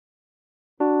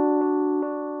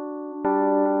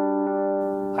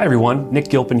Hi everyone, Nick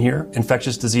Gilpin here,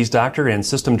 infectious disease doctor and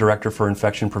system director for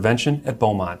infection prevention at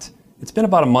Beaumont. It's been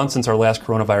about a month since our last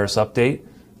coronavirus update.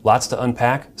 Lots to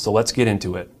unpack, so let's get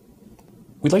into it.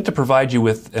 We'd like to provide you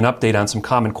with an update on some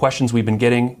common questions we've been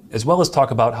getting, as well as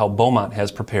talk about how Beaumont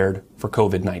has prepared for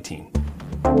COVID-19.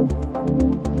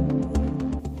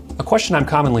 A question I'm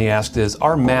commonly asked is,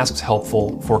 are masks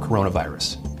helpful for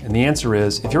coronavirus? And the answer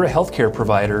is, if you're a healthcare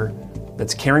provider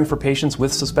that's caring for patients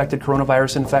with suspected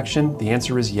coronavirus infection, the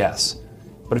answer is yes.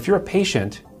 But if you're a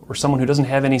patient or someone who doesn't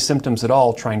have any symptoms at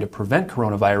all trying to prevent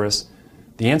coronavirus,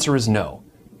 the answer is no.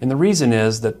 And the reason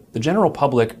is that the general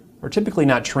public are typically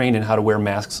not trained in how to wear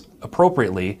masks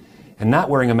appropriately, and not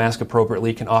wearing a mask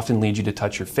appropriately can often lead you to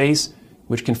touch your face,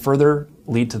 which can further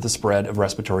lead to the spread of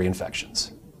respiratory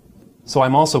infections. So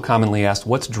I'm also commonly asked,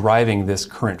 what's driving this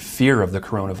current fear of the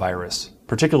coronavirus,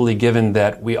 particularly given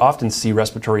that we often see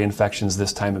respiratory infections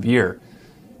this time of year?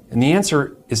 And the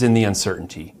answer is in the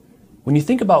uncertainty. When you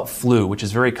think about flu, which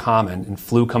is very common, and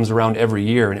flu comes around every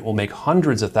year and it will make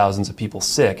hundreds of thousands of people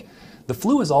sick, the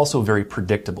flu is also very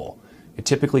predictable. It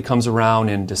typically comes around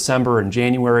in December and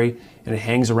January, and it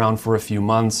hangs around for a few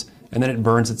months, and then it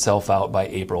burns itself out by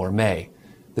April or May.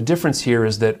 The difference here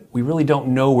is that we really don't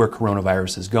know where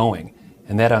coronavirus is going,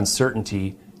 and that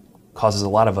uncertainty causes a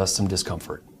lot of us some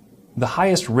discomfort. The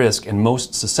highest risk and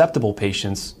most susceptible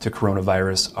patients to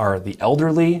coronavirus are the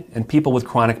elderly and people with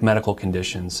chronic medical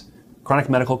conditions. Chronic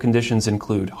medical conditions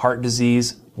include heart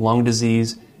disease, lung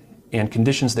disease, and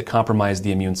conditions that compromise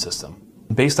the immune system.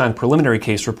 Based on preliminary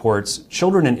case reports,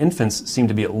 children and infants seem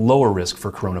to be at lower risk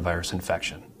for coronavirus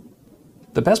infection.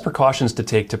 The best precautions to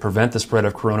take to prevent the spread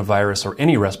of coronavirus or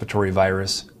any respiratory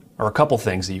virus are a couple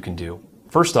things that you can do.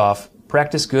 First off,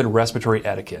 practice good respiratory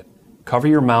etiquette. Cover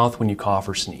your mouth when you cough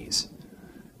or sneeze.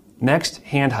 Next,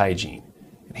 hand hygiene.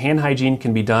 Hand hygiene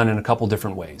can be done in a couple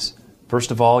different ways.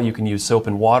 First of all, you can use soap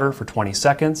and water for 20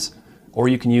 seconds, or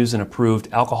you can use an approved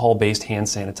alcohol-based hand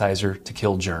sanitizer to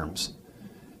kill germs.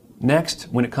 Next,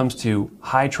 when it comes to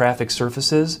high traffic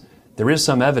surfaces, there is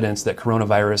some evidence that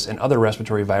coronavirus and other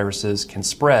respiratory viruses can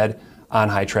spread on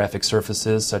high traffic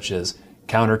surfaces such as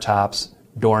countertops,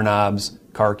 doorknobs,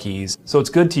 car keys. So it's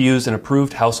good to use an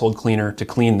approved household cleaner to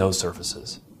clean those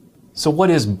surfaces. So what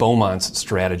is Beaumont's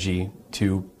strategy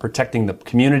to protecting the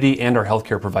community and our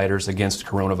healthcare providers against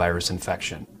coronavirus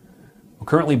infection? Well,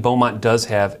 currently Beaumont does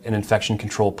have an infection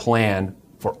control plan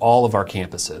for all of our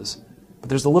campuses, but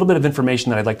there's a little bit of information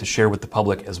that I'd like to share with the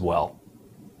public as well.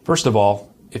 First of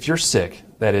all, if you're sick,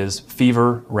 that is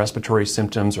fever, respiratory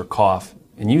symptoms, or cough,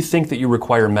 and you think that you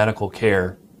require medical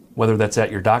care, whether that's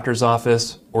at your doctor's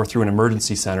office or through an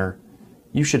emergency center,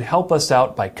 you should help us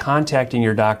out by contacting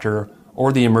your doctor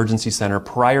or the emergency center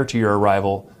prior to your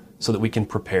arrival so that we can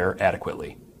prepare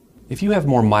adequately. If you have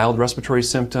more mild respiratory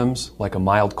symptoms, like a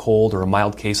mild cold or a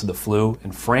mild case of the flu,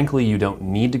 and frankly you don't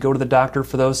need to go to the doctor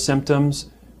for those symptoms,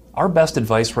 our best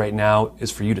advice right now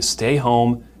is for you to stay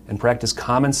home and practice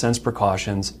common sense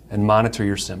precautions and monitor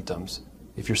your symptoms.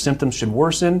 If your symptoms should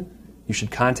worsen, you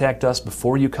should contact us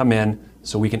before you come in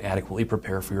so we can adequately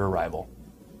prepare for your arrival.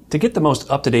 To get the most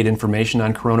up-to-date information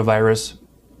on coronavirus,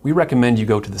 we recommend you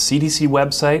go to the CDC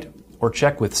website or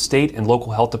check with state and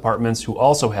local health departments who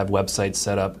also have websites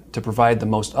set up to provide the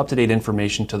most up-to-date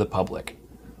information to the public.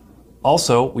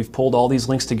 Also, we've pulled all these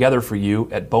links together for you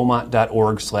at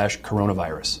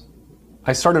beaumont.org/coronavirus.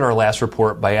 I started our last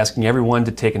report by asking everyone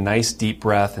to take a nice deep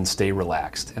breath and stay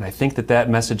relaxed, and I think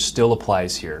that message still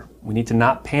applies here. We need to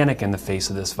not panic in the face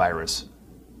of this virus.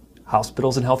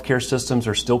 Hospitals and healthcare systems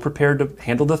are still prepared to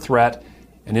handle the threat,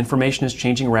 and information is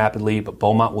changing rapidly, but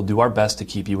Beaumont will do our best to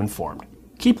keep you informed.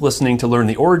 Keep listening to learn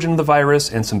the origin of the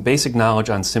virus and some basic knowledge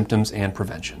on symptoms and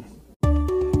prevention.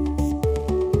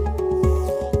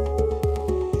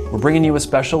 We're bringing you a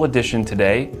special edition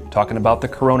today, talking about the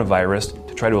coronavirus,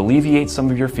 to try to alleviate some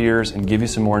of your fears and give you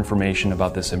some more information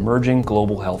about this emerging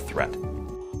global health threat.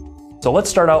 So let's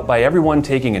start out by everyone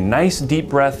taking a nice deep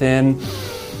breath in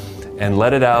and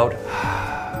let it out.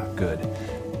 Good.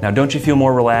 Now don't you feel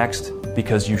more relaxed?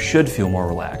 Because you should feel more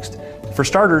relaxed. For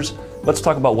starters, let's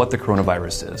talk about what the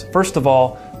coronavirus is. First of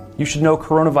all, you should know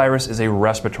coronavirus is a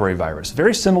respiratory virus,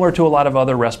 very similar to a lot of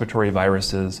other respiratory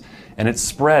viruses, and it's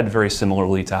spread very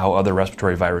similarly to how other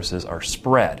respiratory viruses are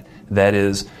spread. That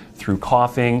is, through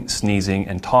coughing, sneezing,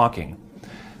 and talking.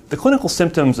 The clinical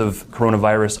symptoms of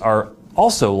coronavirus are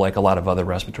also like a lot of other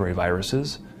respiratory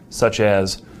viruses, such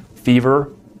as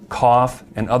fever, cough,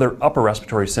 and other upper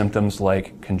respiratory symptoms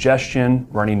like congestion,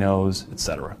 runny nose,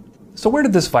 etc. So where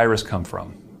did this virus come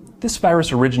from? This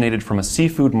virus originated from a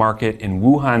seafood market in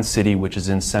Wuhan City, which is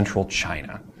in central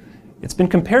China. It's been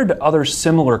compared to other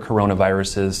similar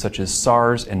coronaviruses such as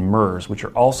SARS and MERS, which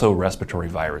are also respiratory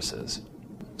viruses.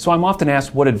 So I'm often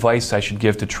asked what advice I should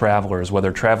give to travelers,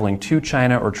 whether traveling to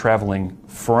China or traveling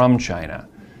from China.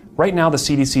 Right now, the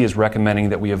CDC is recommending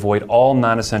that we avoid all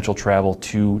non-essential travel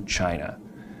to China.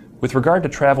 With regard to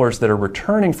travelers that are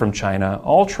returning from China,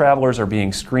 all travelers are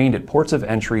being screened at ports of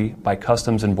entry by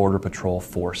Customs and Border Patrol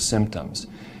for symptoms.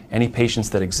 Any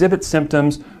patients that exhibit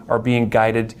symptoms are being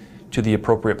guided to the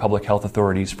appropriate public health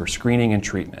authorities for screening and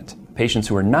treatment. Patients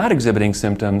who are not exhibiting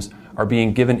symptoms are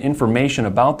being given information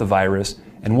about the virus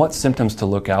and what symptoms to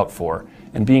look out for,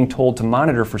 and being told to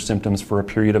monitor for symptoms for a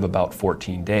period of about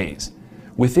 14 days.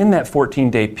 Within that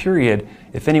 14-day period,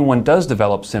 if anyone does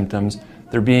develop symptoms,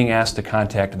 they're being asked to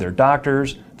contact their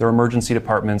doctors, their emergency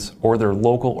departments, or their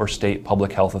local or state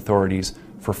public health authorities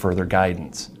for further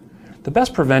guidance. The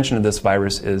best prevention of this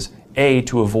virus is A,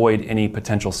 to avoid any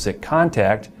potential sick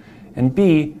contact, and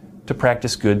B, to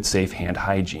practice good, safe hand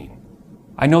hygiene.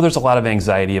 I know there's a lot of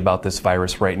anxiety about this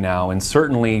virus right now, and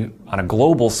certainly on a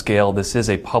global scale, this is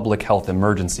a public health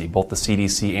emergency. Both the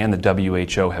CDC and the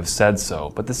WHO have said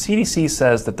so, but the CDC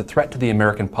says that the threat to the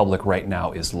American public right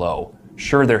now is low.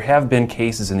 Sure, there have been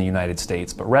cases in the United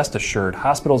States, but rest assured,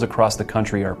 hospitals across the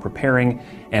country are preparing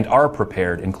and are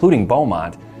prepared, including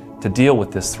Beaumont, to deal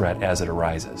with this threat as it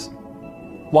arises.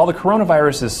 While the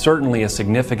coronavirus is certainly a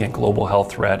significant global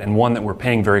health threat and one that we're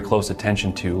paying very close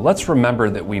attention to, let's remember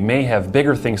that we may have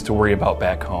bigger things to worry about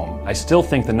back home. I still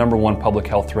think the number one public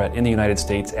health threat in the United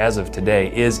States as of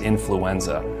today is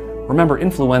influenza. Remember,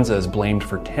 influenza is blamed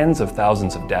for tens of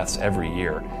thousands of deaths every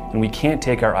year, and we can't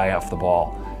take our eye off the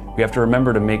ball. We have to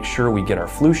remember to make sure we get our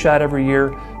flu shot every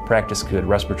year, practice good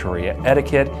respiratory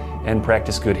etiquette, and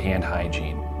practice good hand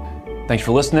hygiene. Thanks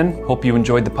for listening. Hope you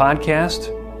enjoyed the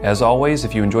podcast. As always,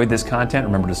 if you enjoyed this content,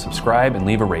 remember to subscribe and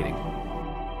leave a rating.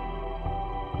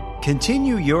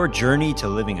 Continue your journey to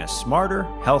living a smarter,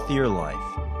 healthier life.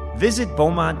 Visit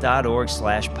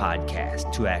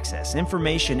beaumont.org/podcast to access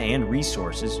information and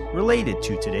resources related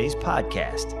to today's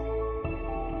podcast.